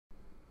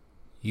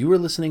You are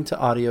listening to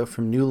audio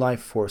from New Life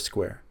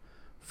Foursquare.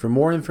 For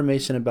more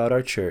information about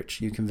our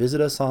church, you can visit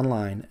us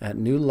online at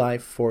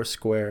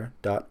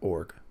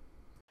newlifefoursquare.org.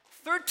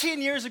 13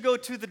 years ago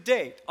to the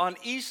date, on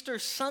Easter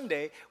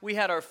Sunday, we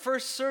had our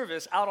first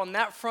service out on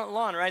that front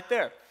lawn right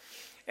there.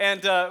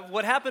 And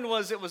what happened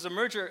was it was a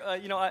merger.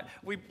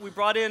 We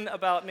brought in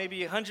about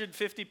maybe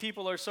 150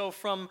 people or so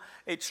from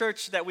a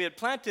church that we had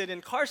planted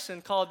in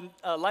Carson called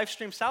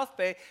Lifestream South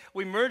Bay.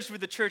 We merged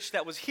with the church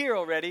that was here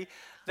already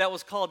that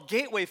was called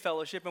Gateway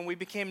Fellowship, and we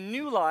became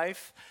New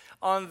Life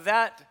on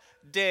that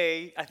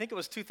day. I think it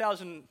was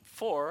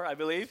 2004, I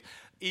believe,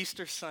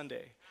 Easter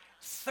Sunday.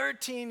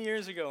 13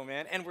 years ago,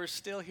 man, and we're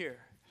still here,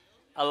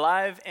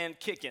 alive and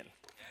kicking.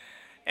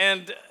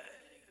 And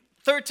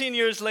 13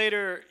 years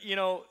later,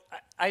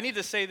 I need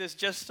to say this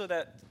just so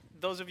that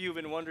those of you who've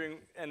been wondering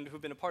and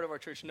who've been a part of our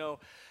church know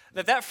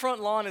that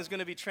front lawn is going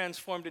to be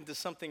transformed into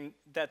something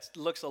that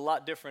looks a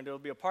lot different. It'll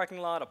be a parking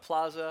lot, a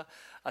plaza,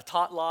 a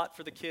tot lot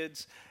for the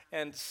kids,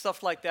 and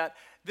stuff like that.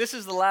 This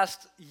is the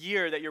last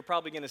year that you're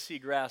probably going to see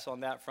grass on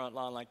that front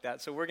lawn like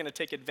that, so we're going to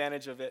take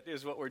advantage of it,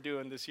 is what we're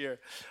doing this year.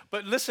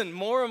 But listen,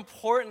 more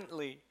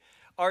importantly,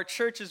 our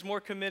church is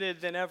more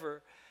committed than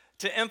ever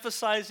to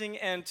emphasizing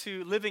and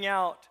to living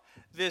out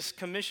this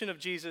commission of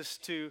Jesus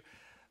to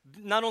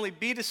not only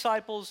be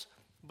disciples,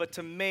 but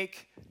to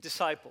make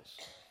disciples.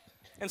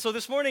 And so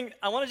this morning,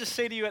 I want to just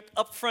say to you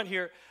up front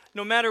here,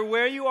 no matter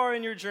where you are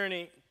in your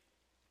journey,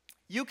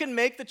 you can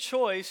make the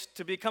choice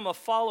to become a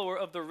follower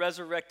of the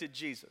resurrected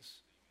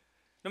Jesus.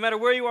 No matter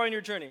where you are in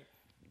your journey.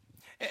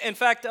 In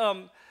fact,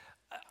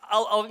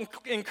 I'll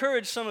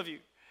encourage some of you,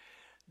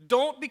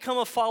 don't become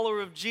a follower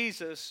of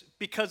Jesus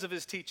because of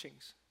his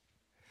teachings.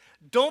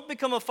 Don't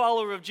become a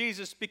follower of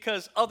Jesus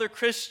because other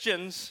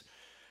Christians,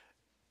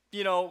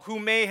 who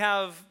may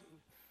have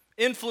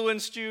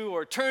influenced you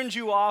or turned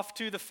you off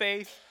to the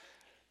faith,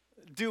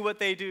 do what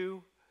they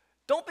do.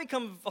 Don't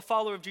become a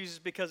follower of Jesus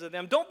because of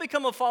them. Don't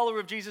become a follower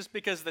of Jesus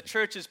because the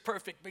church is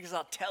perfect, because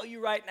I'll tell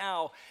you right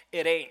now,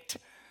 it ain't.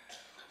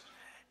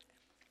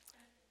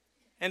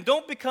 And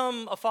don't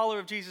become a follower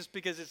of Jesus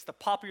because it's the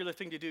popular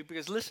thing to do.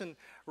 Because listen,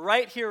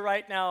 right here,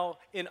 right now,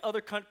 in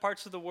other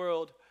parts of the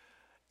world,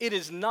 it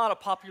is not a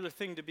popular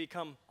thing to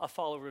become a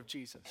follower of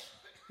Jesus.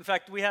 In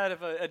fact, we had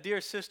a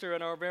dear sister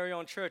in our very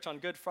own church on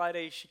Good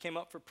Friday. She came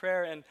up for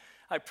prayer, and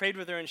I prayed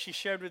with her, and she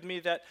shared with me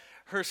that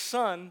her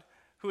son,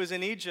 who is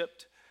in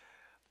Egypt,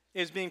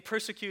 is being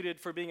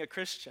persecuted for being a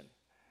Christian.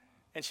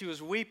 And she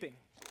was weeping.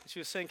 She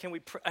was saying, can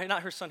we pray?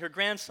 Not her son, her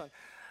grandson.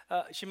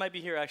 She might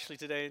be here actually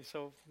today, and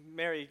so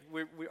Mary,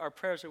 our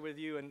prayers are with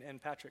you and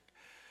Patrick.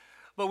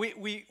 But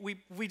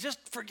we just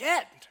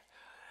forget.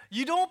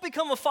 You don't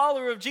become a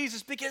follower of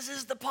Jesus because this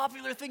is the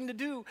popular thing to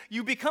do.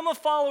 You become a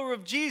follower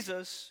of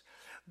Jesus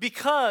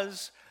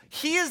because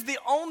he is the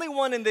only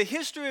one in the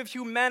history of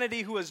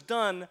humanity who has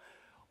done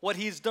what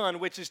he's done,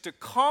 which is to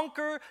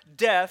conquer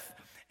death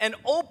and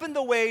open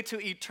the way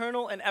to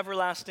eternal and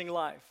everlasting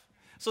life.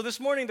 So this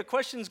morning, the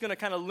question is going to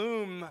kind of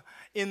loom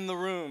in the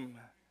room.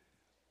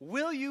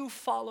 Will you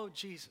follow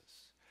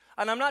Jesus?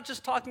 And I'm not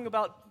just talking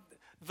about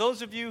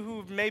those of you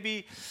who've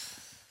maybe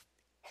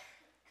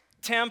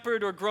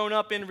tampered or grown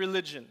up in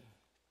religion.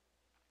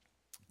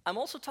 I'm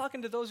also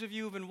talking to those of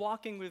you who've been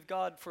walking with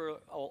God for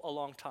a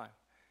long time,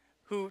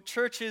 who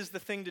church is the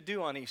thing to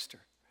do on Easter.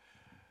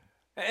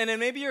 And then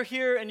maybe you're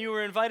here and you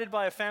were invited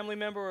by a family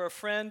member or a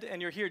friend,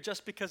 and you're here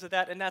just because of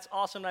that, and that's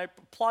awesome. I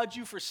applaud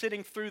you for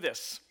sitting through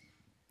this.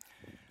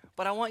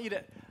 But I want you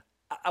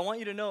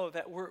to know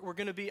that we're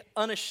going to be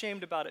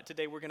unashamed about it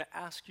today. We're going to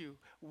ask you,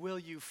 will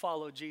you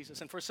follow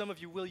Jesus? And for some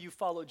of you, will you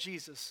follow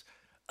Jesus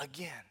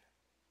again?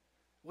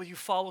 Will you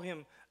follow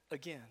him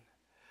again?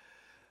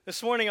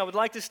 This morning, I would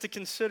like us to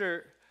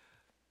consider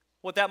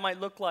what that might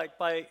look like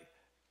by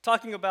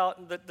talking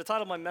about, the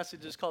title of my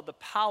message is called The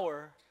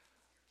Power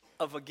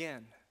of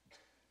Again.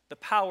 The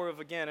Power of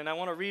Again. And I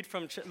want to read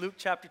from Luke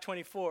chapter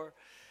 24.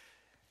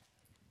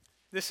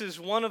 This is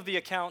one of the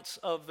accounts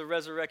of the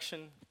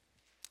resurrection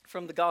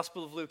from the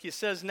Gospel of Luke. He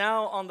says,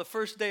 now on the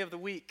first day of the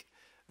week,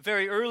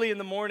 very early in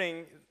the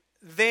morning,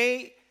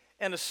 they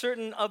and a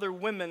certain other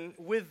women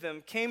with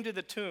them came to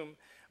the tomb,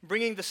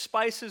 bringing the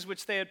spices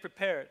which they had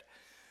prepared.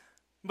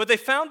 But they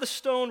found the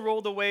stone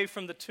rolled away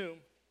from the tomb.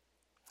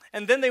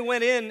 And then they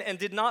went in and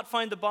did not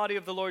find the body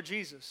of the Lord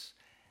Jesus.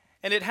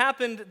 And it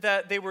happened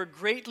that they were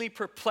greatly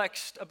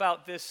perplexed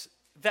about this,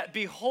 that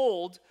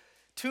behold,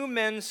 two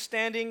men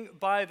standing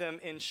by them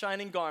in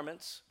shining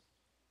garments.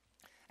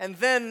 And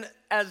then,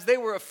 as they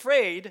were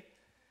afraid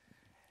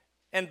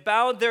and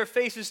bowed their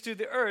faces to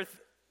the earth,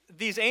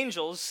 these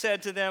angels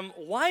said to them,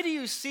 why do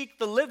you seek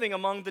the living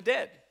among the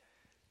dead?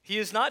 He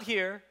is not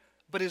here,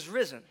 but is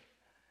risen.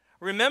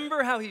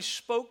 Remember how he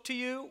spoke to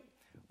you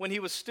when he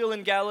was still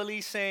in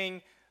Galilee,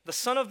 saying, the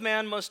Son of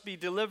Man must be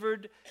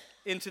delivered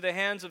into the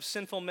hands of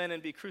sinful men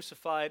and be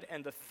crucified,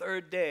 and the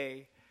third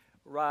day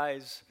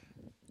rise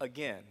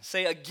again.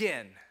 Say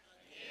again.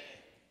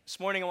 This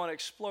morning I want to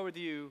explore with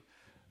you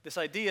this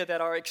idea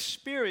that our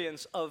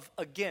experience of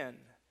again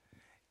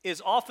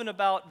is often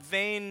about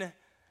vain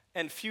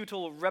and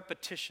futile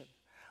repetition.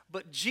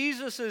 But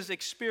Jesus'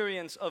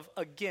 experience of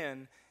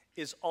again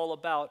is all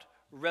about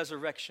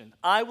resurrection.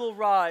 I will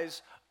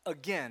rise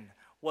again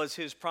was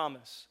his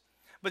promise.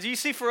 But you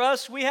see, for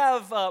us, we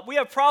have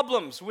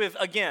problems with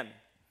again.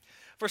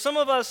 For some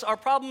of us, our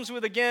problems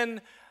with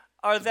again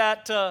are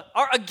that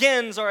our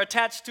agains are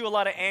attached to a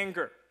lot of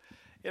anger.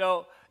 You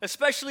know,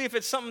 especially if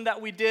it's something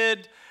that we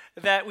did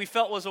that we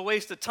felt was a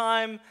waste of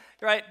time,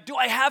 right? Do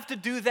I have to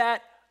do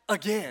that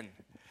again?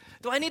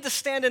 Do I need to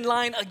stand in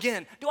line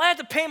again? Do I have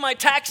to pay my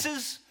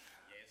taxes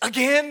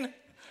again?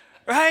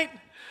 Right?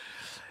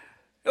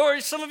 Or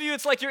some of you,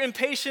 it's like your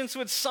impatience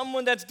with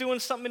someone that's doing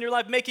something in your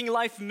life, making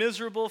life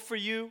miserable for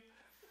you.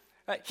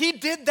 Right? He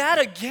did that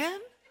again?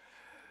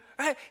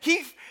 Right?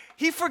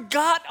 He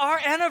forgot our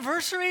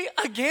anniversary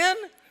again?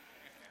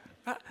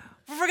 Right?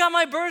 Forgot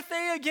my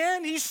birthday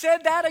again? He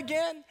said that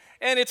again?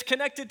 And it's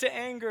connected to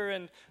anger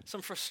and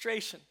some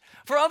frustration.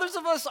 For others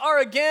of us, our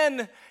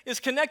again is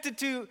connected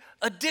to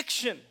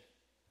addiction.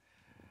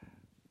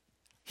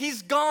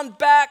 He's gone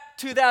back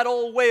to that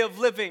old way of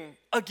living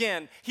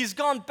again. He's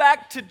gone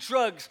back to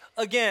drugs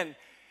again.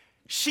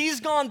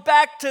 She's gone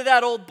back to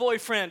that old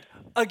boyfriend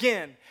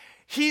again.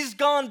 He's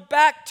gone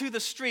back to the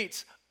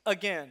streets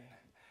again.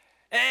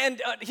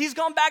 And they've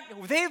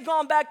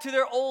gone back to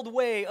their old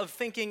way of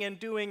thinking and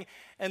doing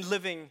and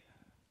living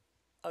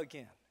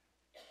again.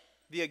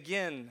 The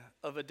again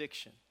of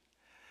addiction.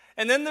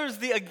 And then there's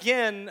the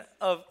again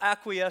of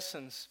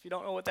acquiescence. If you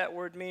don't know what that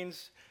word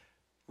means,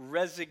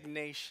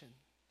 resignation.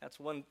 That's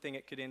one thing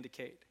it could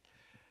indicate.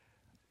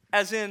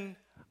 As in,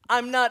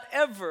 I'm not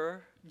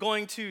ever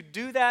going to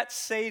do that,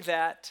 say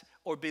that,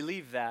 or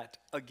believe that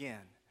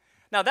again.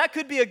 Now, that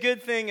could be a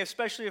good thing,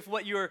 especially if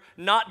what you're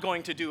not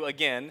going to do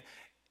again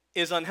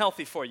is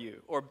unhealthy for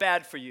you or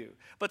bad for you.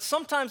 But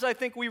sometimes I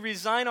think we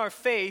resign our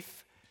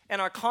faith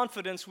and our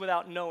confidence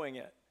without knowing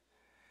it.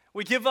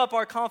 We give up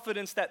our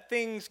confidence that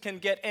things can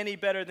get any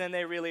better than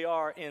they really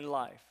are in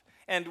life.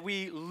 And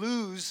we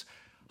lose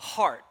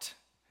heart.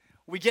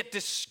 We get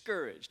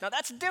discouraged. Now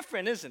that's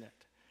different, isn't it?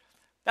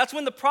 That's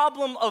when the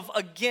problem of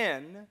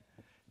again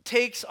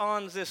takes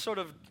on this sort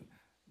of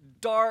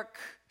dark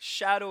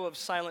shadow of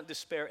silent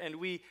despair, and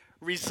we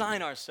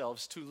resign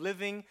ourselves to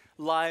living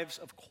lives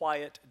of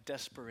quiet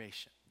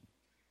desperation.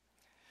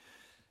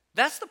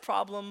 That's the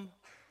problem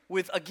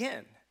with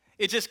again.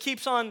 It just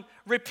keeps on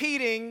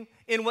repeating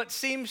in what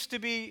seems to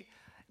be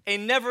a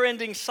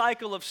never-ending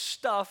cycle of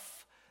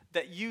stuff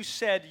that you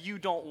said you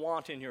don't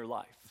want in your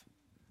life.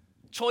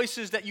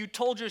 Choices that you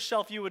told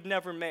yourself you would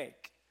never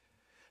make.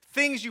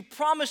 Things you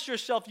promised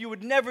yourself you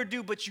would never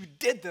do, but you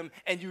did them,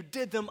 and you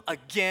did them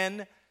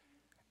again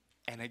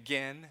and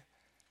again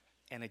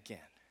and again.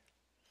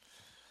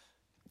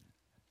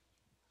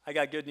 I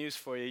got good news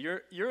for you.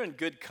 You're in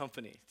good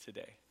company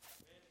today.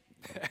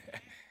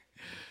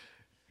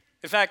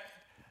 In fact,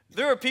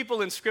 there are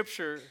people in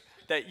Scripture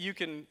that you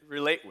can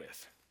relate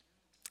with.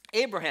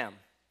 Abraham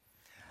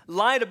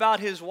lied about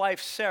his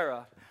wife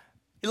Sarah.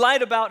 He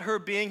lied about her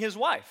being his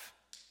wife.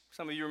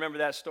 Some of you remember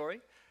that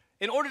story.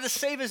 In order to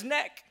save his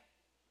neck.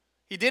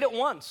 He did it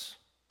once.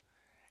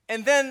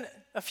 And then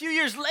a few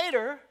years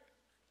later,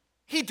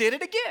 he did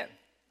it again,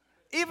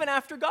 even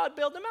after God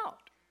bailed him out.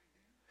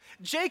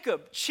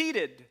 Jacob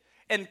cheated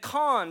and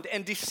conned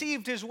and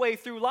deceived his way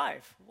through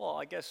life. Well,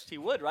 I guess he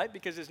would, right?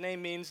 Because his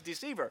name means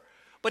deceiver.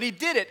 But he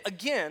did it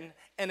again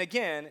and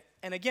again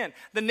and again.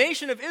 The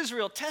nation of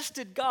Israel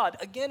tested God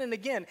again and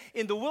again.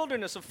 In the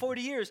wilderness of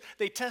 40 years,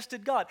 they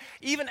tested God.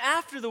 Even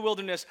after the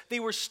wilderness, they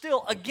were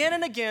still again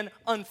and again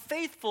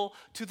unfaithful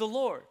to the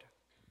Lord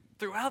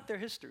throughout their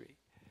history.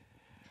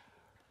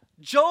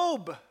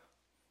 Job.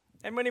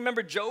 Everybody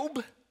remember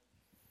Job?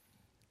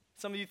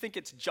 Some of you think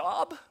it's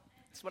Job.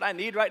 That's what I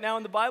need right now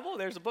in the Bible.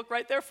 There's a book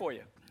right there for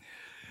you.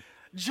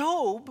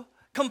 Job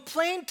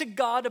complained to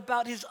God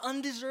about his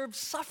undeserved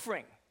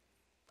suffering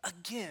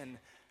again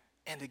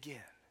and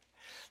again.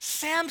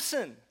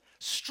 Samson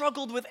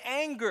struggled with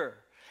anger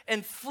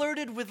and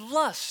flirted with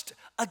lust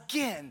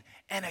again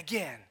and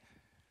again.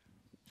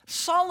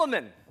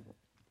 Solomon,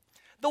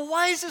 the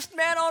wisest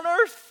man on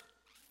earth,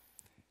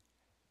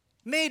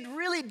 made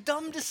really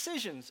dumb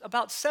decisions.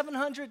 About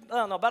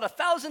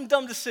 1,000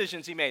 dumb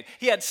decisions he made.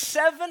 He had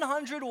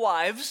 700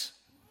 wives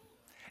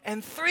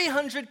and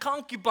 300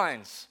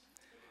 concubines.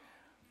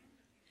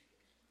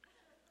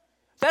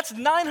 That's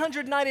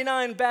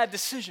 999 bad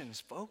decisions,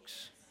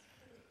 folks.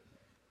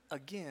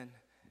 Again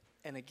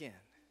and again.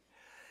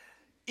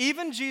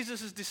 Even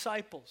Jesus'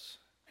 disciples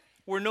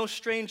were no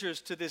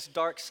strangers to this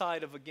dark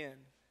side of again.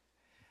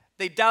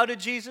 They doubted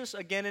Jesus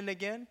again and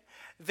again.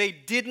 They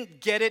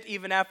didn't get it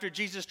even after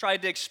Jesus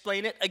tried to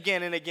explain it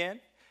again and again.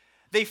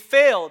 They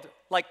failed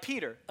like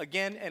Peter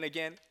again and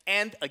again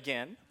and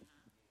again.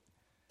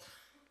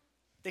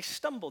 They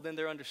stumbled in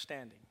their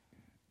understanding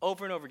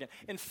over and over again.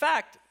 In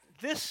fact,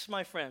 this,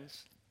 my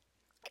friends,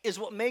 is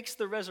what makes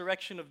the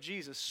resurrection of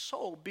Jesus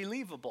so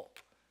believable,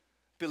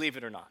 believe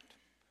it or not.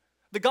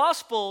 The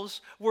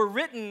Gospels were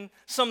written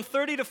some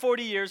 30 to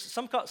 40 years,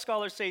 some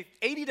scholars say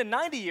 80 to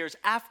 90 years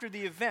after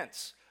the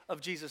events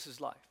of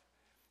Jesus' life.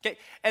 Okay,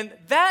 and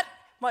that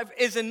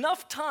is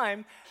enough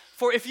time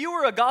for if you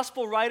were a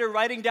gospel writer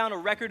writing down a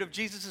record of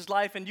Jesus'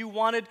 life and you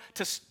wanted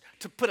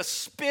to put a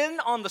spin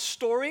on the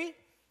story,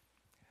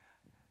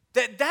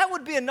 that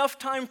would be enough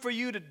time for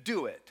you to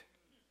do it.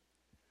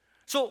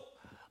 So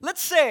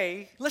let's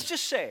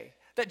just say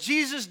that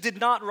Jesus did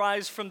not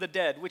rise from the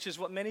dead, which is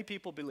what many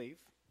people believe.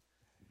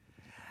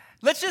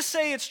 Let's just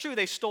say it's true,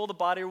 they stole the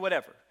body or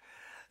whatever.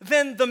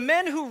 Then the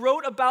men who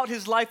wrote about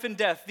his life and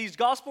death, these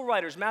gospel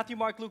writers, Matthew,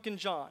 Mark, Luke, and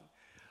John,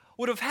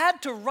 would have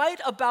had to write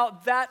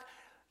about that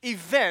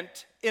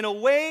event in a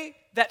way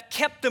that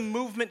kept the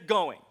movement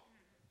going.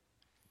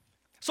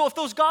 So if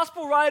those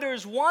gospel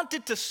writers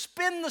wanted to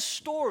spin the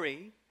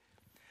story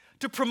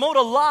to promote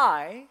a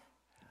lie,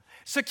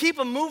 to keep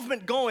a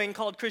movement going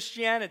called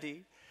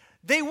Christianity,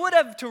 they would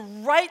have to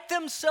write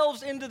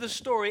themselves into the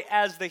story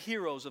as the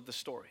heroes of the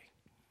story.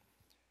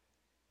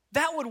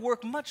 That would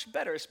work much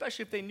better,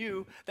 especially if they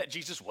knew that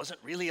Jesus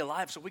wasn't really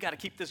alive, so we got to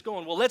keep this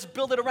going. Well, let's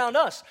build it around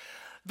us.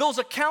 Those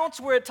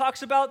accounts where it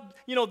talks about,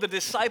 the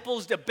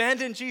disciples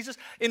abandoned Jesus,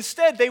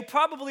 instead, they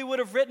probably would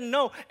have written,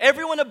 no,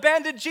 everyone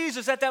abandoned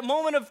Jesus at that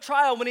moment of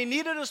trial when he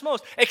needed us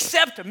most,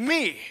 except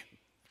me.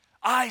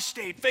 I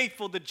stayed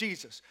faithful to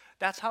Jesus.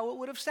 That's how it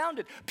would have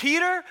sounded.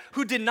 Peter,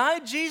 who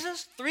denied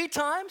Jesus 3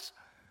 times,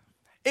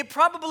 it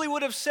probably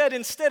would have said,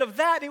 instead of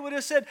that, it would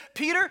have said,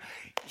 Peter,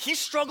 he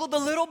struggled a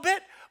little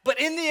bit, but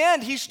in the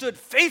end, he stood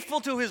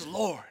faithful to his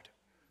Lord.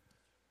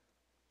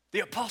 The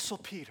Apostle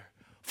Peter,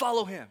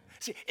 follow him.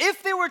 See,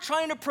 if they were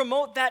trying to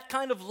promote that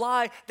kind of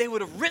lie, they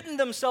would have written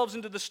themselves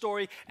into the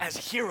story as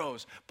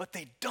heroes, but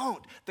they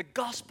don't. The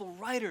gospel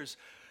writers,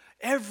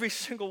 every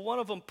single one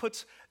of them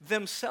puts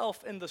themselves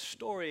in the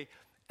story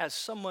as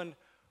someone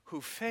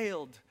who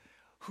failed,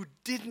 who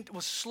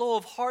was slow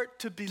of heart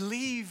to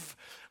believe,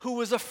 who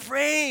was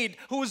afraid,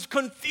 who was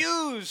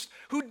confused,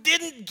 who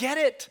didn't get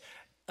it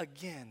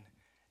again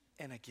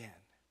and again.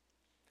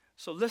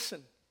 So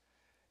listen,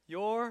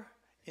 you're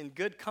in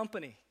good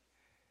company,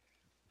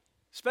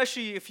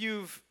 especially if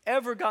you've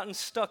ever gotten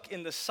stuck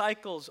in the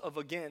cycles of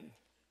again,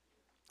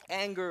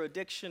 anger,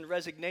 addiction,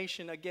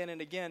 resignation again and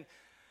again.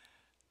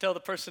 Tell the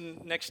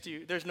person next to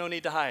you, there's no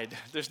need to hide.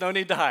 There's no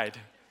need to hide.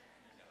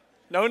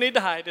 No need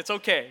to hide. It's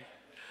okay.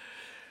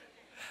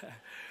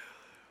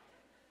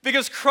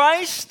 Because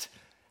Christ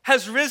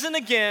has risen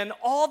again,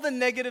 all the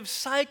negative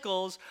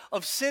cycles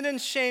of sin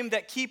and shame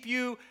that keep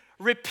you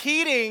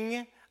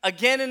repeating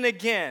again and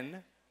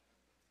again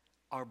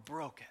are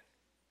broken.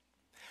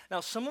 Now,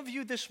 some of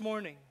you this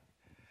morning,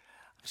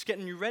 I'm just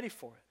getting you ready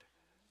for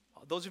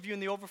it. Those of you in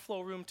the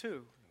overflow room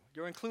too,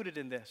 you're included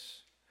in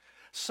this.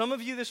 Some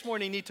of you this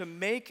morning need to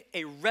make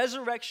a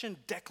resurrection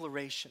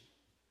declaration.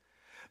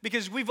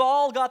 Because we've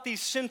all got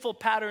these sinful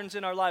patterns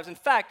in our lives. In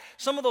fact,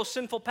 some of those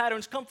sinful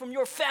patterns come from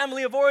your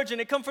family of origin.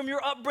 They come from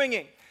your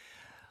upbringing.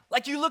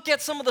 Like you look at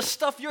some of the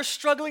stuff you're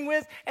struggling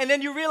with, and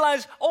then you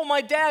realize, oh,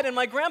 my dad and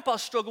my grandpa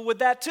struggle with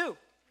that too.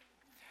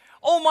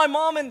 Oh, my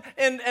mom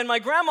and my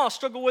grandma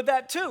struggle with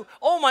that too.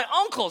 Oh, my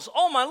uncles,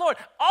 oh, my Lord,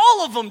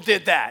 all of them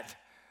did that.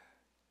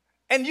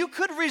 And you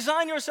could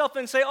resign yourself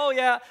and say, oh,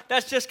 yeah,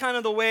 that's just kind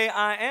of the way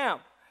I am.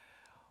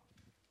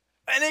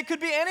 And it could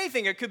be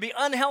anything. It could be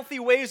unhealthy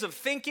ways of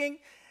thinking.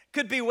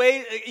 Could be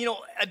ways,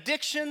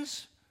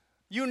 addictions,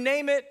 you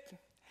name it.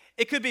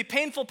 It could be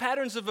painful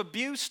patterns of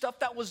abuse, stuff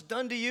that was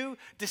done to you,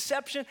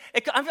 deception.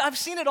 I've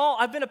seen it all.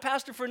 I've been a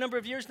pastor for a number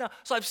of years now,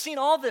 so I've seen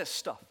all this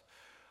stuff.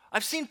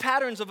 I've seen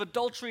patterns of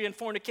adultery and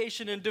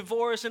fornication and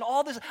divorce and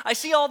all this. I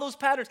see all those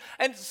patterns.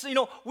 And,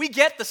 so, we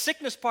get the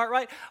sickness part,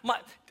 right?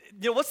 What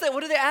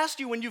do they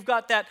ask you when you've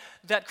got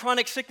that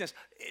chronic sickness?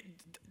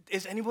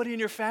 Is anybody in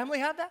your family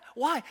have that?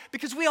 Why?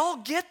 Because we all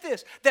get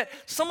this, that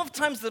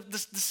sometimes the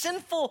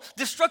sinful,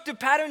 destructive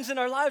patterns in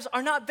our lives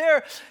are not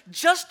there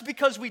just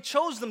because we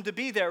chose them to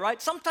be there,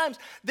 right? Sometimes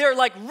they're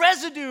like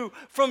residue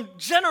from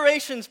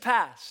generations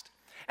past.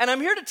 And I'm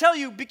here to tell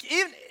you,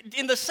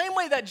 in the same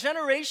way that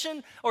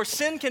generation or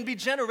sin can be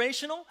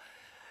generational,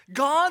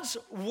 God's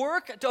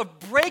work of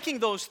breaking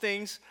those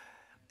things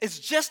is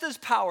just as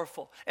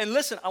powerful. And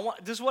listen,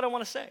 this is what I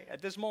want to say at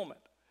this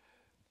moment.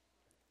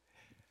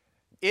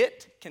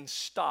 It can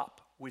stop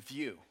with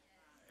you.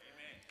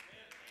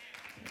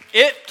 Amen.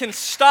 It can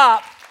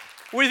stop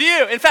with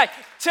you. In fact,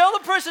 tell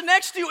the person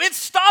next to you, it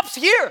stops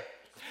here.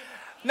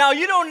 Now,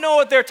 you don't know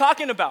what they're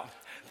talking about.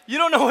 You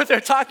don't know what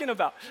they're talking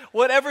about.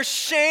 Whatever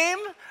shame,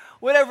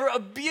 whatever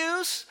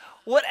abuse,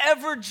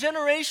 whatever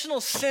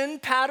generational sin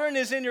pattern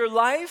is in your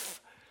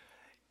life,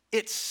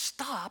 it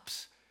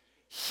stops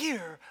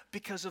here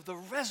because of the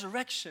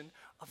resurrection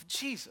of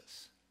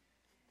Jesus.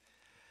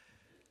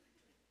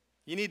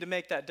 You need to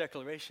make that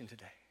declaration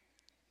today.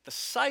 The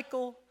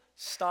cycle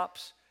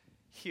stops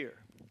here.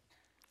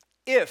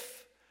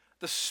 If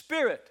the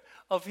Spirit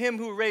of Him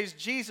who raised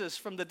Jesus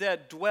from the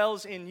dead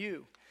dwells in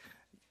you,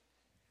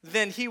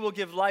 then He will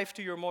give life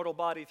to your mortal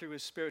body through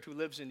His Spirit who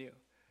lives in you.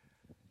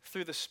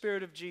 Through the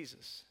Spirit of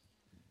Jesus,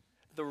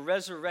 the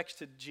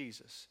resurrected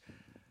Jesus,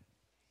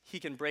 He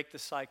can break the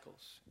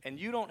cycles. And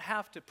you don't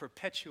have to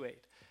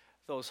perpetuate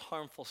those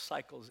harmful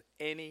cycles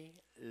any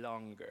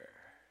longer.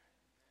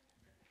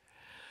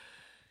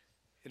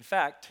 In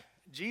fact,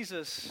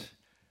 Jesus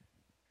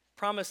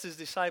promised his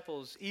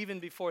disciples, even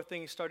before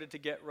things started to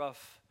get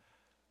rough,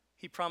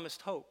 he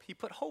promised hope. He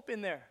put hope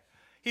in there.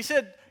 He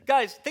said,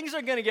 guys, things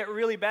are going to get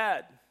really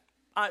bad.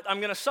 I'm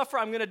going to suffer,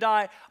 I'm going to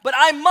die, but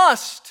I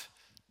must,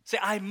 say,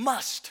 I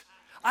must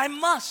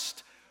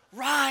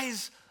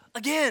rise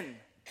again.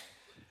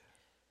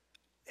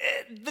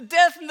 The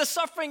death and the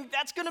suffering,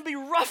 that's going to be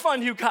rough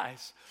on you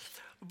guys.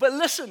 But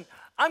listen,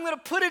 I'm going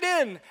to put it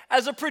in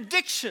as a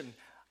prediction.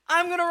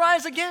 I'm going to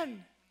rise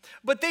again.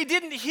 But they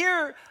didn't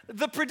hear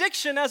the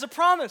prediction as a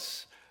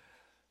promise.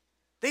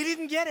 They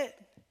didn't get it.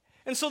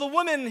 And so the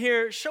women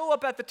here show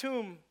up at the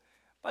tomb.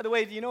 By the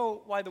way, do you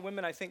know why the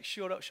women, I think,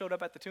 showed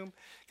up at the tomb?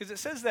 Because it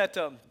says that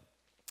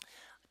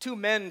 2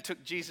 men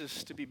took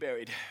Jesus to be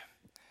buried.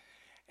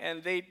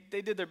 And they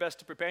did their best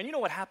to prepare. And you know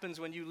what happens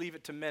when you leave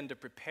it to men to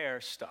prepare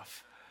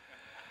stuff?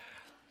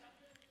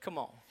 Come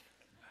on.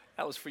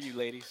 That was for you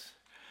ladies.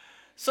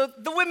 So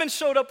the women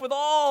showed up with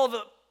all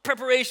the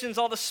preparations,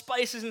 all the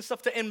spices and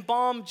stuff to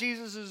embalm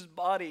Jesus'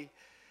 body.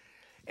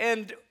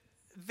 And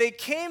they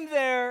came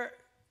there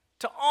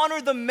to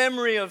honor the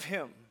memory of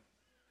him.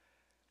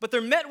 But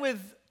they're met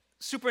with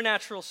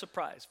supernatural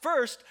surprise.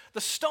 First,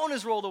 the stone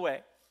is rolled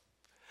away.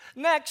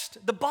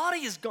 Next, the body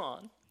is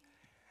gone.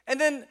 And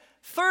then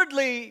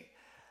thirdly,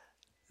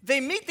 they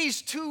meet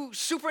these 2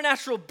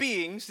 supernatural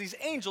beings, these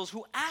angels,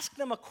 who ask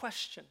them a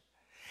question.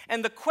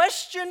 And the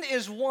question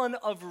is one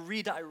of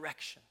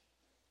redirection.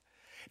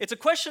 It's a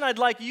question I'd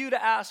like you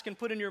to ask and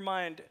put in your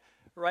mind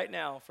right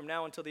now, from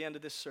now until the end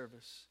of this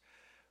service.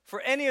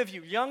 For any of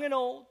you, young and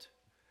old,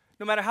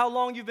 no matter how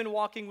long you've been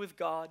walking with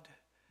God,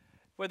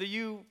 whether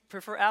you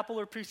prefer Apple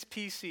or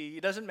PC,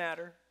 it doesn't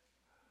matter.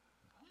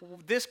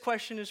 This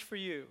question is for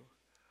you.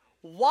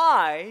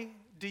 Why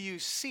do you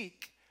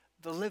seek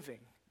the living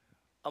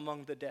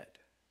among the dead?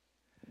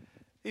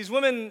 These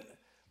women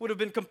would have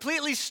been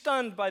completely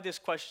stunned by this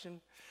question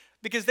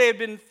because they had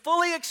been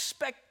fully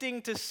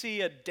expecting to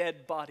see a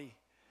dead body.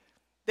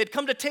 They'd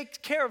come to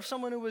take care of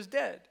someone who was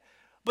dead.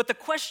 But the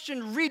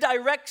question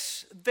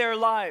redirects their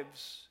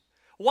lives.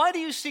 Why do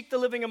you seek the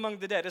living among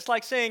the dead? It's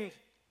like saying,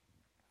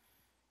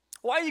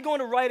 why are you going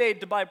to Rite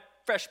Aid to buy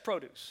fresh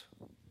produce?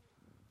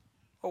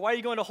 Or why are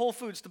you going to Whole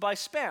Foods to buy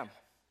Spam?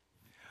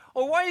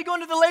 Or why are you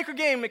going to the Laker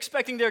game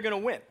expecting they're going to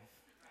win?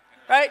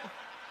 Right?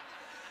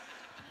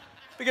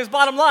 Because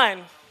bottom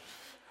line,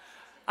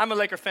 I'm a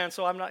Laker fan,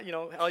 so I'm not,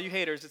 all you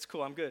haters, it's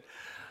cool, I'm good.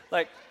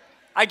 Like,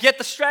 I get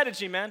the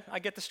strategy, man. I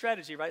get the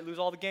strategy, right? Lose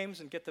all the games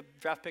and get the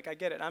draft pick, I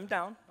get it. I'm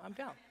down.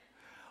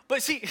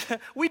 But see,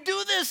 we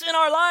do this in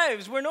our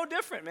lives. We're no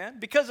different, man.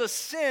 Because of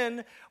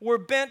sin, we're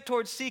bent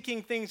towards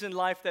seeking things in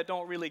life that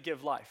don't really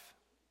give life.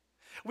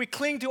 We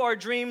cling to our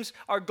dreams,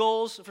 our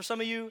goals, for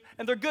some of you,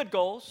 and they're good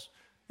goals.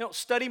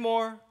 Study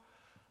more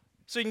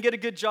so you can get a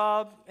good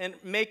job and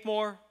make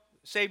more,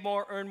 save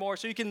more, earn more,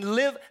 so you can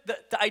live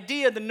the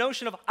idea, the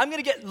notion of, I'm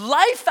going to get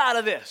life out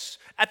of this.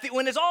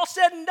 When it's all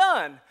said and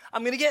done,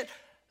 I'm going to get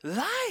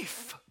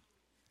life.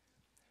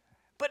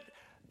 But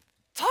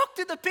talk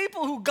to the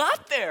people who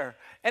got there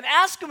and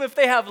ask them if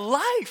they have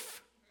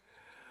life.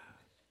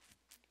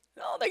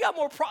 No, they got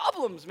more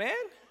problems, man.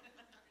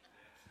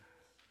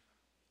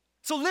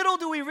 So little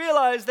do we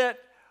realize that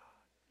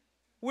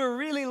we're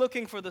really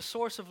looking for the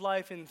source of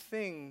life in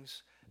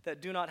things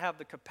that do not have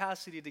the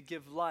capacity to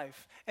give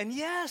life. And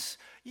yes,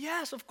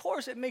 of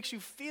course, it makes you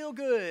feel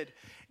good.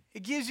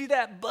 It gives you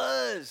that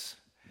buzz,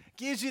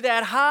 gives you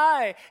that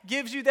high,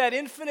 gives you that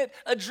infinite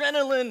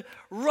adrenaline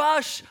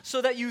rush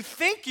so that you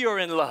think you're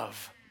in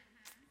love.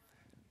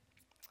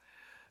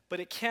 But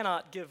it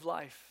cannot give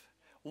life.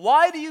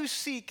 Why do you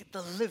seek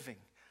the living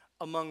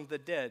among the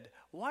dead?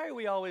 Why are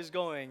we always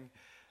going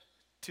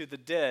to the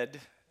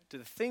dead, to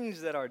the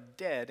things that are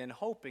dead, and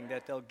hoping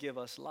that they'll give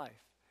us life?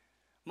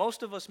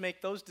 Most of us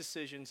make those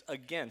decisions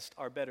against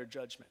our better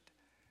judgment.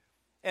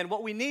 And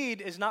what we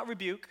need is not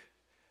rebuke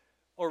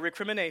or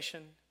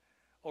recrimination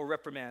or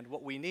reprimand.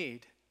 What we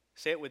need,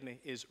 say it with me,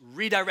 is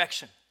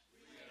redirection.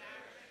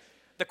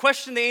 The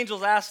question the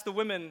angels asked the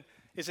women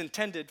is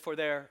intended for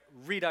their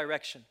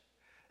redirection.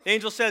 The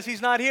angel says,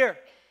 he's not here.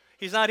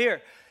 He's not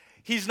here.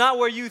 He's not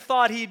where you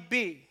thought he'd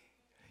be.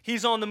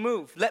 He's on the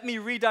move. Let me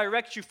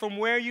redirect you from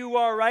where you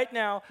are right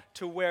now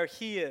to where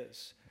he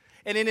is.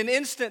 And in an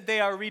instant, they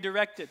are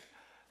redirected.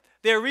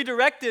 They are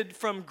redirected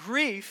from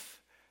grief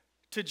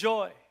to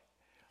joy.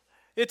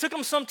 It took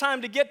them some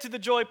time to get to the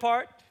joy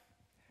part,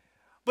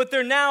 but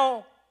they're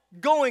now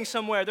going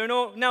somewhere. They're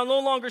now no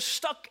longer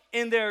stuck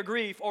in their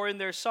grief or in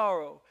their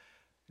sorrow.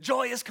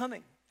 Joy is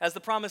coming. As the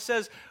promise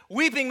says,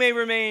 weeping may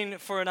remain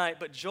for a night,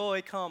 but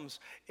joy comes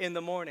in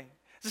the morning.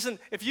 Listen,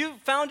 if you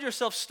found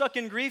yourself stuck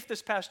in grief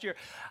this past year,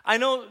 I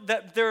know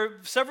that there are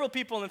several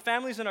people and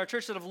families in our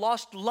church that have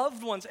lost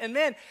loved ones. And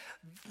man,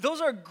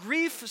 those are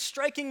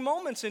grief-striking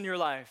moments in your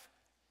life.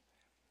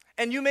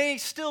 And you may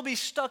still be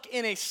stuck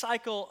in a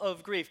cycle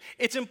of grief.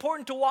 It's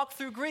important to walk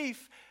through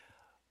grief,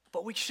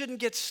 but we shouldn't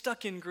get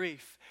stuck in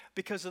grief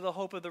because of the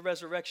hope of the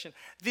resurrection.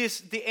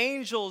 The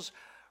angels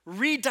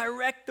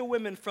redirect the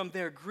women from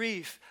their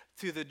grief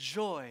to the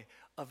joy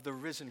of the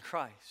risen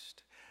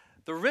Christ.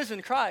 The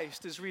risen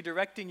Christ is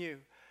redirecting you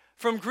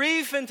from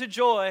grief into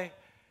joy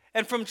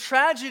and from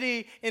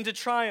tragedy into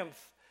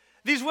triumph.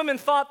 These women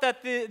thought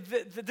that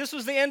this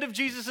was the end of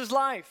Jesus'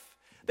 life.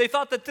 They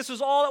thought that this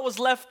was all that was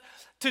left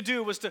to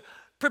do, was to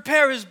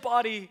prepare his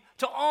body,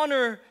 to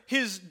honor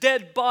his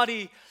dead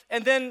body,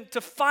 and then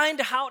to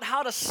find out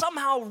how to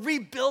somehow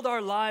rebuild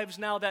our lives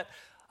now that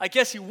I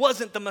guess he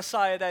wasn't the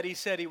Messiah that he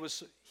said he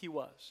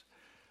was.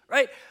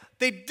 Right?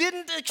 They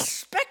didn't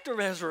expect a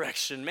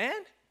resurrection,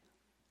 man.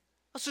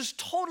 This is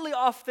totally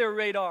off their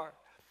radar.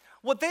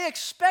 What they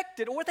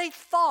expected, or what they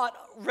thought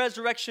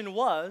resurrection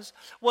was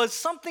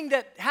something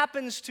that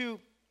happens to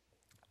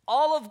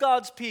all of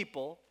God's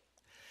people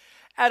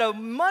at a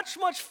much,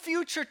 much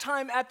future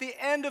time at the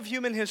end of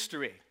human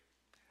history.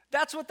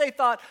 That's what they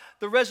thought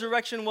the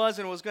resurrection was,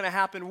 and it was going to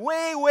happen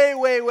way, way,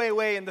 way, way,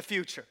 way in the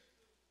future.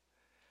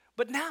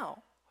 But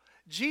now,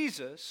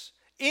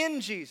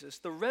 in Jesus,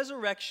 the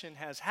resurrection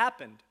has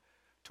happened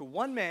to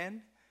one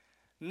man,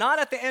 not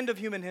at the end of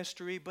human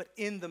history, but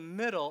in the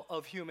middle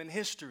of human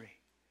history.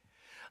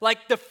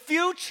 Like the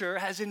future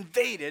has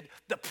invaded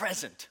the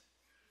present.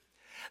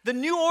 The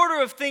new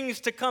order of things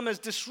to come has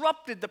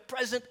disrupted the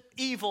present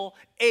evil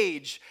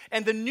age,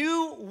 and the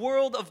new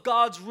world of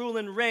God's rule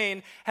and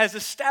reign has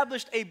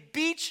established a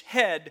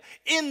beachhead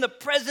in the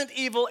present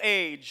evil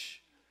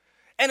age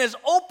and has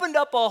opened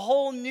up a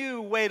whole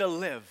new way to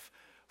live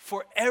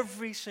for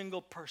every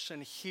single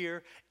person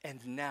here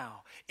and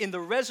now. In the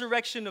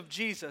resurrection of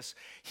Jesus,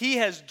 he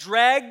has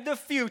dragged the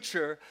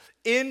future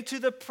into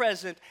the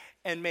present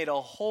and made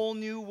a whole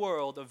new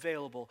world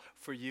available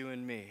for you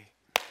and me.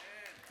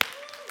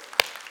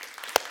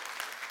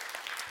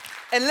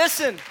 And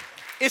listen,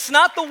 it's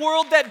not the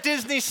world that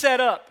Disney set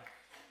up.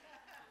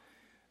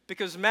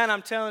 Because, man,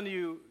 I'm telling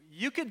you,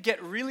 you could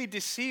get really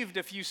deceived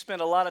if you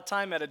spend a lot of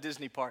time at a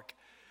Disney park.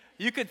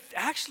 You could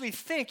actually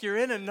think you're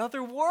in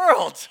another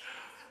world.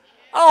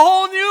 A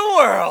whole new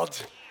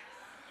world.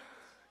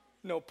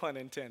 No pun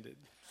intended.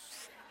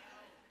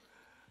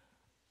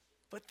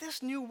 But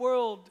this new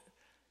world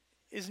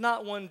is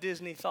not one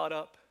Disney thought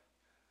up.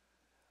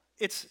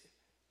 It's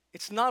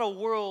not a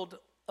world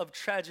of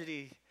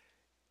tragedy.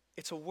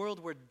 It's a world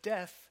where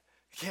death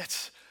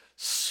gets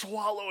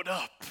swallowed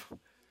up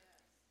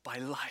by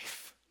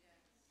life.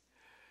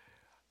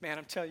 Man,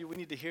 I'm telling you, we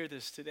need to hear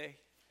this today.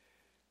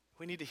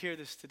 We need to hear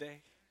this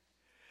today.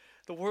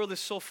 The world is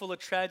so full of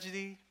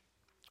tragedy,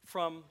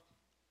 from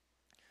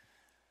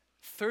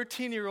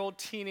 13-year-old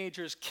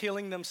teenagers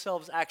killing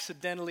themselves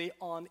accidentally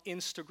on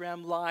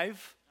Instagram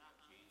Live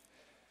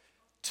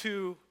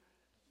to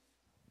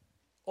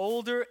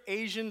older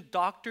Asian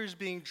doctors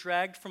being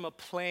dragged from a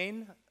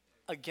plane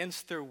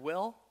against their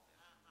will.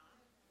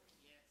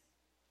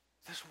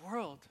 This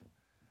world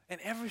and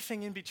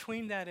everything in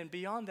between that and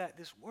beyond that,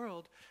 this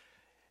world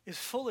is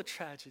full of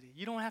tragedy.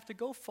 You don't have to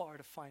go far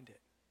to find it.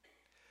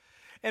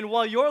 And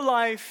while your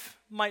life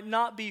might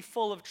not be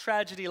full of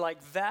tragedy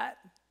like that,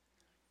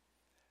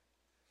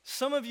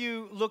 some of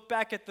you look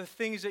back at the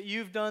things that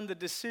you've done, the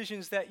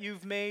decisions that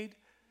you've made,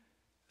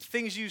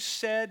 things you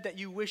said that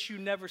you wish you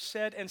never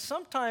said, and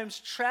sometimes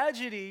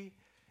tragedy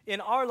in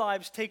our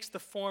lives takes the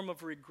form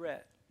of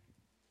regret.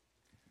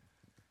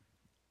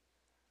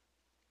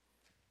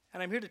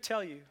 And I'm here to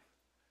tell you,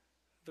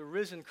 the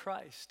risen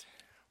Christ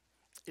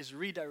is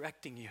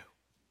redirecting you.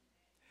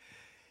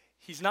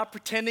 He's not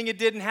pretending it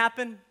didn't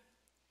happen.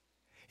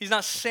 He's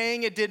not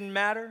saying it didn't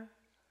matter.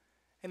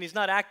 And he's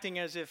not acting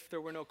as if there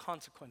were no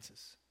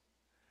consequences.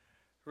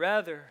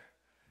 Rather,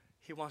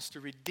 he wants to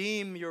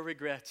redeem your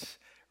regrets,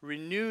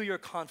 renew your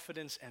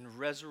confidence, and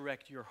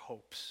resurrect your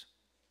hopes.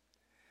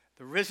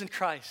 The risen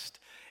Christ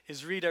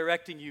is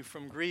redirecting you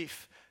from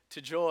grief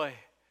to joy,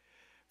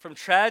 from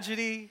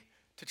tragedy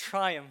to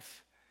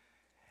triumph,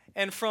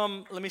 and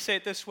from, let me say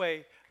it this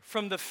way,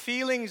 from the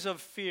feelings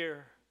of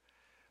fear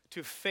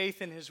to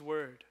faith in his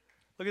word.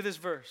 Look at this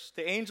verse.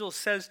 The angel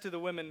says to the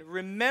women,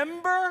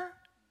 remember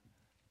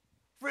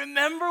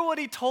what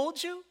he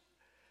told you?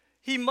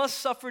 He must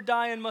suffer,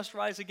 die, and must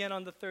rise again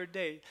on the third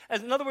day.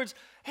 As in other words,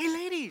 hey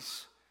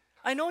ladies,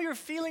 I know you're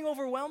feeling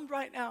overwhelmed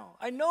right now.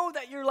 I know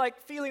that you're like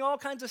feeling all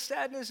kinds of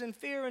sadness and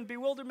fear and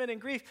bewilderment and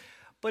grief.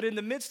 But in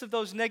the midst of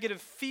those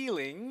negative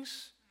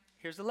feelings,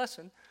 here's the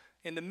lesson.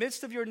 In the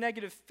midst of your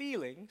negative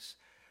feelings,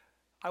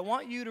 I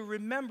want you to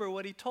remember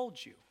what he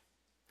told you.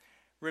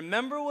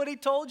 Remember what he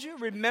told you?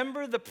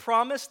 Remember the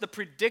promise, the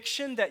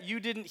prediction that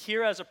you didn't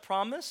hear as a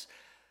promise?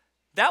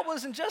 That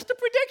wasn't just a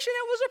prediction,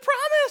 it was a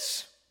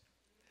promise.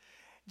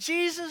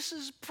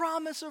 Jesus'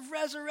 promise of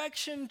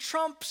resurrection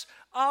trumps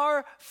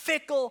our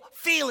fickle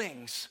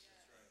feelings.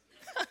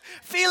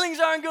 Feelings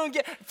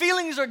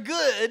are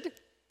good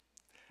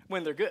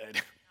when they're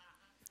good.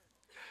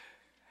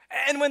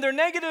 And when they're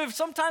negative,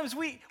 sometimes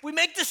we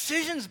make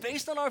decisions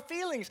based on our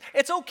feelings.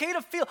 It's okay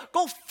to feel.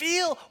 Go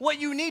feel what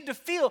you need to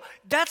feel.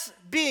 That's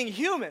being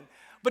human.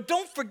 But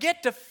don't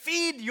forget to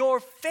feed your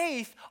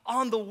faith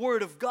on the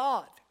Word of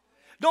God.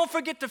 Don't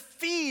forget to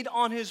feed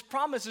on his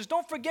promises.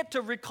 Don't forget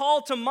to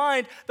recall to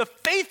mind the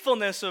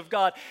faithfulness of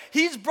God.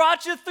 He's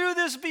brought you through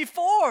this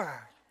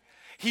before.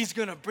 He's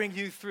going to bring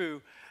you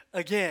through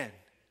again.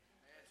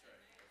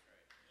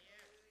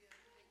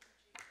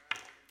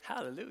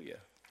 Hallelujah.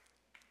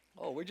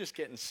 Oh, we're just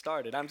getting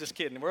started. I'm just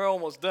kidding. We're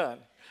almost done.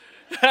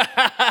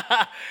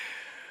 The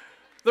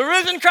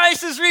risen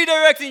Christ is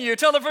redirecting you.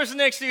 Tell the person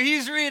next to you,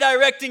 he's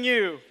redirecting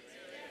you.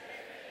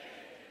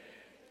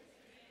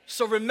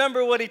 So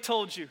remember what he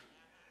told you.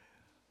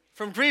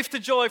 From grief to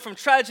joy, from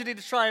tragedy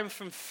to triumph,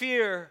 from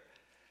fear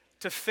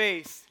to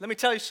faith. Let me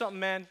tell you something,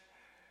 man.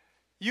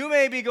 You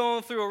may be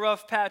going through a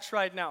rough patch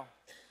right now.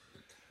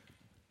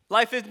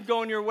 Life isn't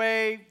going your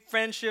way.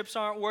 Friendships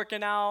aren't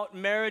working out.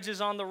 Marriage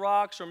is on the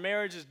rocks, or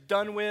marriage is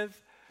done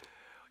with.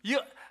 We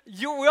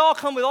all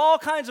come with all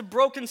kinds of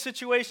broken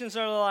situations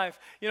in our life.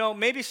 You know,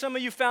 maybe some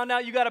of you found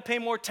out you got to pay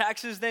more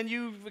taxes than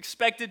you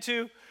expected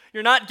to.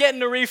 You're not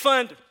getting a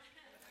refund,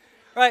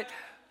 right?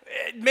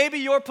 Maybe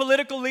your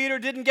political leader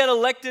didn't get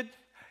elected.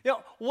 You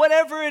know,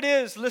 whatever it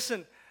is,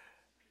 listen,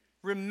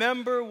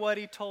 remember what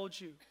he told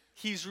you.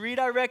 He's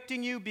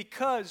redirecting you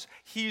because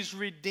he's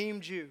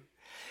redeemed you.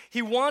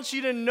 He wants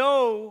you to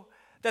know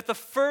that the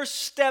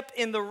first step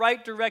in the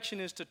right direction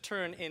is to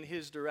turn in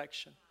his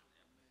direction.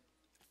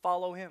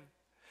 Follow him.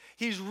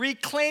 He's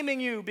reclaiming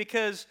you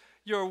because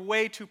you're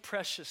way too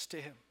precious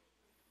to him.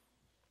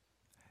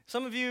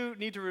 Some of you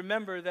need to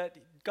remember that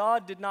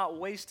God did not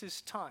waste his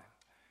time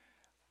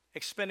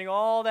expending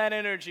all that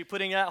energy,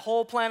 putting that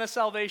whole plan of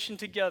salvation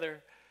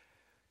together.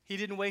 He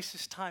didn't waste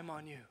his time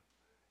on you.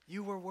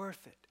 You were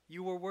worth it.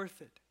 You were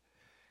worth it.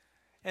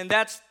 And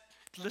that's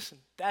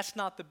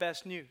not the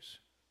best news.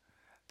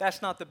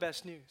 That's not the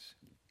best news.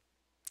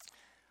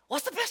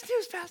 What's the best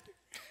news, Pastor?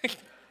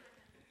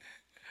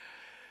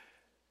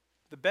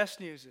 The best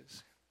news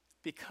is,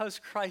 because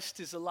Christ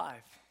is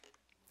alive,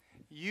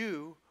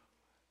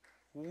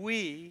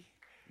 we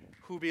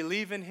who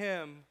believe in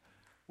him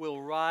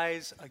will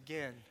rise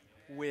again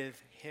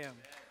with him.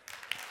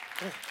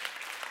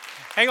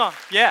 Hang on.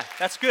 Yeah,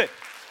 that's good.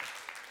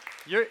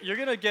 You're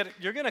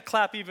gonna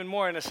clap even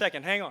more in a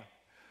second. Hang on.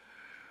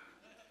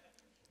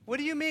 What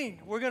do you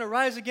mean? We're gonna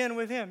rise again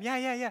with him?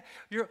 Yeah.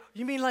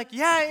 You mean like,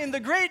 in the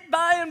great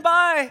by and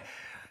by,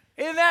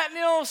 in that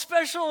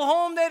special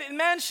home, that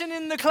mansion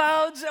in the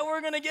clouds that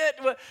we're gonna get,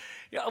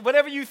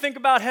 whatever you think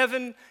about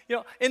heaven,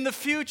 in the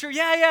future.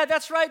 Yeah,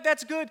 that's right,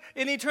 that's good.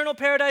 In eternal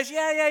paradise,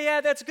 yeah,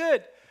 that's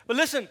good. But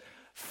listen,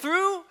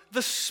 through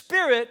the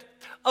Spirit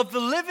of the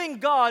living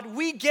God,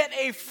 we get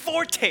a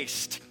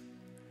foretaste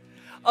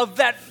of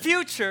that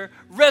future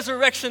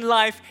resurrection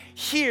life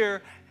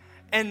here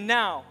and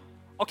now.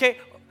 Okay,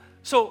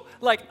 so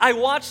like I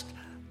watched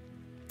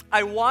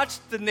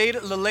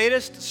the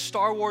latest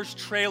Star Wars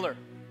trailer.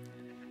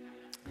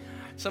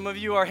 Some of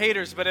you are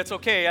haters, but it's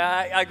okay.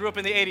 I grew up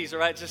in the 80s, all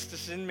right?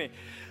 Just in me.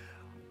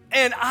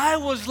 And I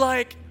was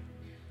like,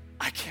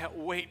 I can't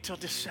wait till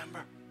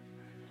December.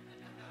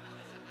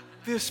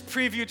 This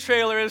preview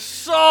trailer is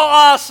so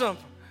awesome.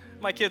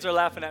 My kids are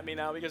laughing at me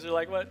now because they're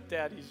like, what?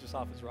 Dad, he's just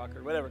off his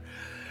rocker, whatever.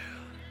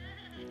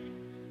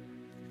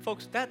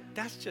 Folks,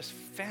 that's just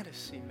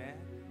fantasy, man.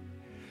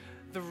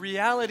 The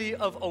reality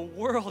of a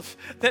world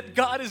that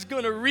God is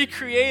going to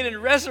recreate and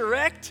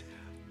resurrect,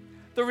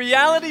 the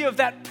reality of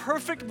that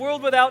perfect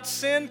world without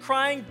sin,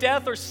 crying,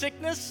 death, or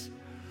sickness,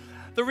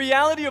 the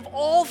reality of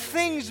all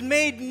things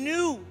made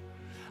new.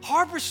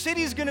 Harbor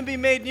City is going to be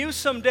made new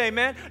someday,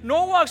 man.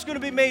 Norwalk's going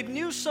to be made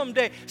new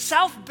someday.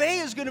 South Bay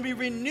is going to be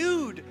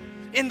renewed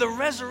in the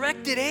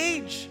resurrected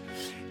age.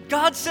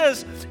 God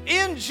says,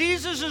 in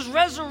Jesus'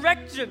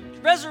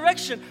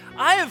 resurrection,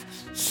 I have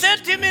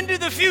sent him into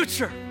the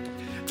future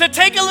to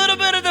take a little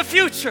bit of the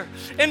future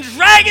and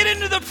drag it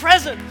into the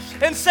present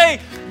and say,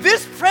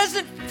 this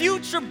present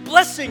future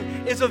blessing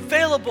is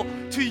available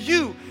to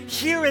you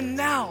here and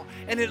now.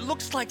 And it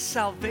looks like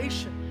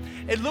salvation.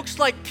 It looks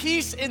like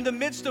peace in the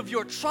midst of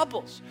your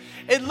troubles.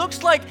 It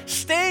looks like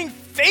staying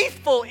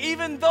faithful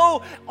even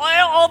though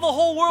all the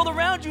whole world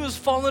around you is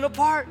falling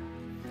apart.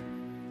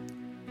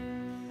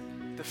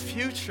 The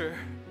future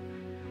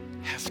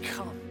has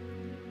come.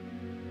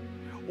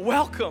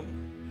 Welcome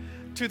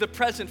to the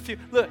present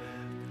future. Look,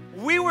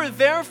 we were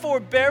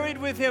therefore buried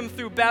with him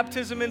through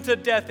baptism into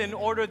death, in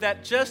order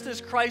that just as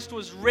Christ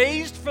was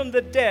raised from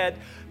the dead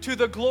to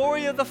the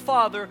glory of the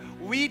Father,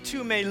 we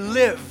too may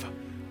live.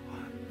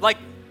 Like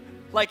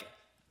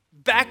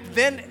back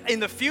then in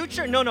the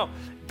future? No.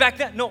 Back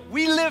then, no.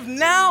 We live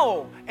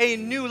now a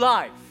new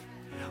life.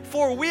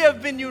 For we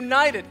have been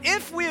united.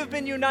 If we have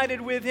been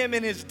united with him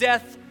in his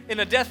death, in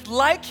a death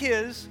like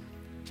his,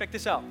 check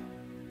this out.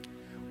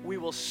 We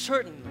will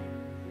certainly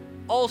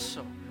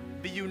also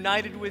be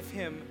united with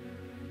him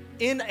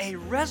in a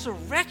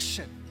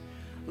resurrection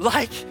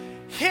like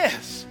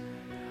his.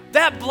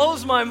 That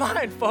blows my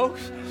mind,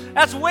 folks.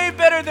 That's way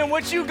better than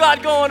what you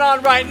got going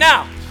on right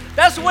now.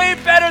 That's way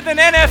better than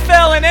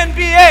NFL and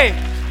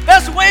NBA.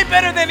 That's way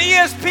better than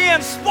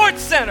ESPN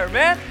Sports Center,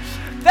 man.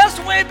 That's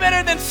way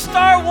better than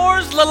Star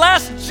Wars The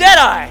Last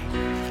Jedi.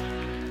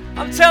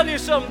 I'm telling you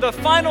something, the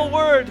final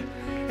word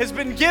has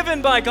been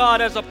given by God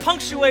as a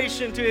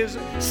punctuation to his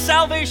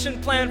salvation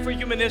plan for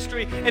human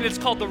history, and it's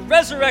called the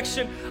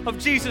resurrection of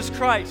Jesus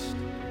Christ.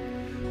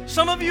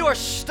 Some of you are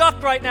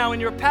stuck right now in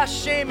your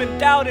past shame and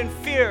doubt and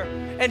fear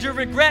and your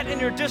regret and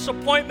your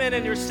disappointment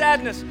and your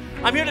sadness.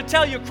 I'm here to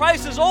tell you,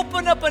 Christ has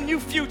opened up a new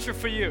future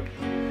for you.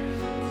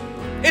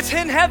 It's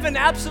in heaven,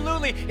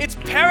 absolutely. It's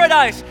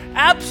paradise,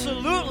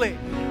 absolutely.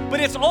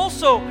 But it's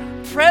also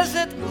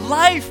present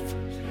life,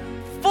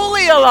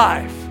 fully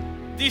alive.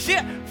 Do you see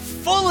it?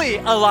 Fully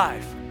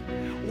alive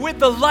with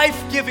the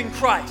life-giving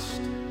Christ.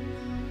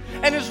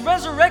 And His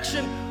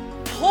resurrection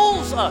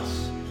pulls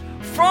us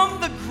from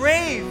the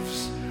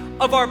graves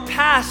of our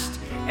past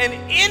and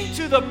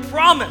into the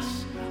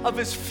promise of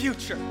His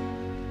future.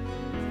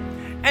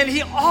 And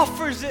He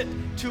offers it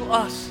to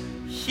us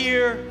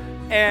here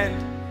and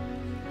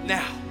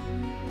now.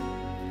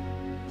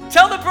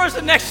 Tell the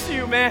person next to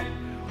you, man,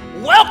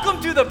 welcome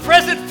to the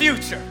present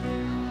future.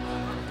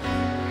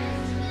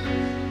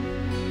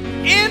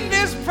 In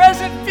this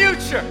present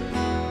future,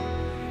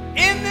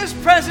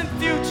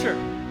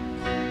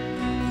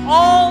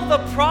 all the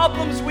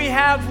problems we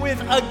have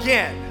with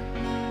again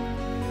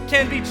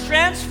can be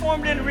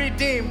transformed and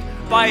redeemed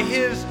by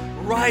His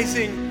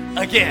rising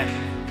again.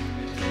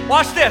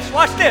 Watch this.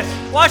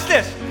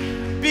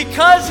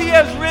 Because He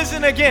has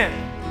risen again,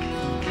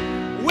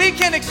 we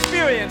can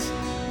experience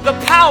the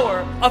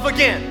power of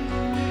again.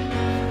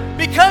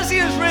 Because He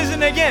has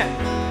risen again,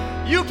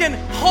 you can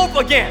hope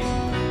again.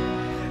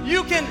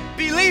 You can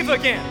believe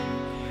again.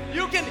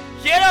 You can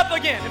get up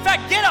again. In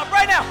fact, get up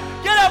right now.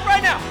 Get up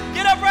right now.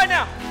 Get up right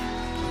now.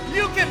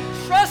 You can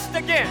trust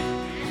again.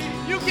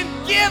 You can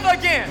give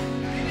again.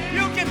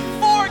 You can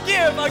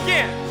forgive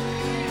again.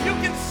 You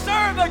can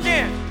serve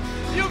again.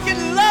 You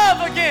can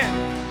love again.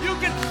 You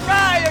can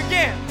try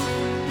again.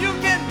 You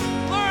can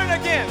learn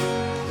again.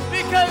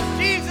 Because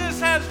Jesus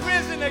has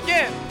risen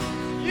again,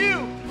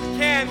 you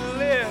can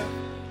live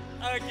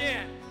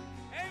again.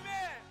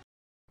 Amen.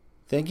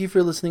 Thank you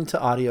for listening to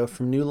audio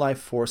from New Life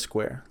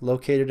Foursquare,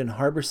 located in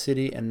Harbor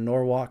City and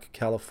Norwalk,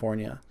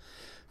 California.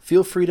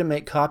 Feel free to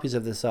make copies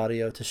of this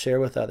audio to share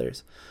with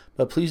others,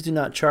 but please do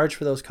not charge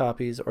for those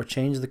copies or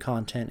change the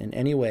content in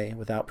any way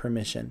without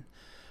permission.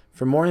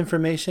 For more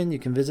information, you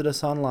can visit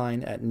us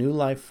online at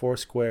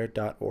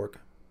newlifefoursquare.org.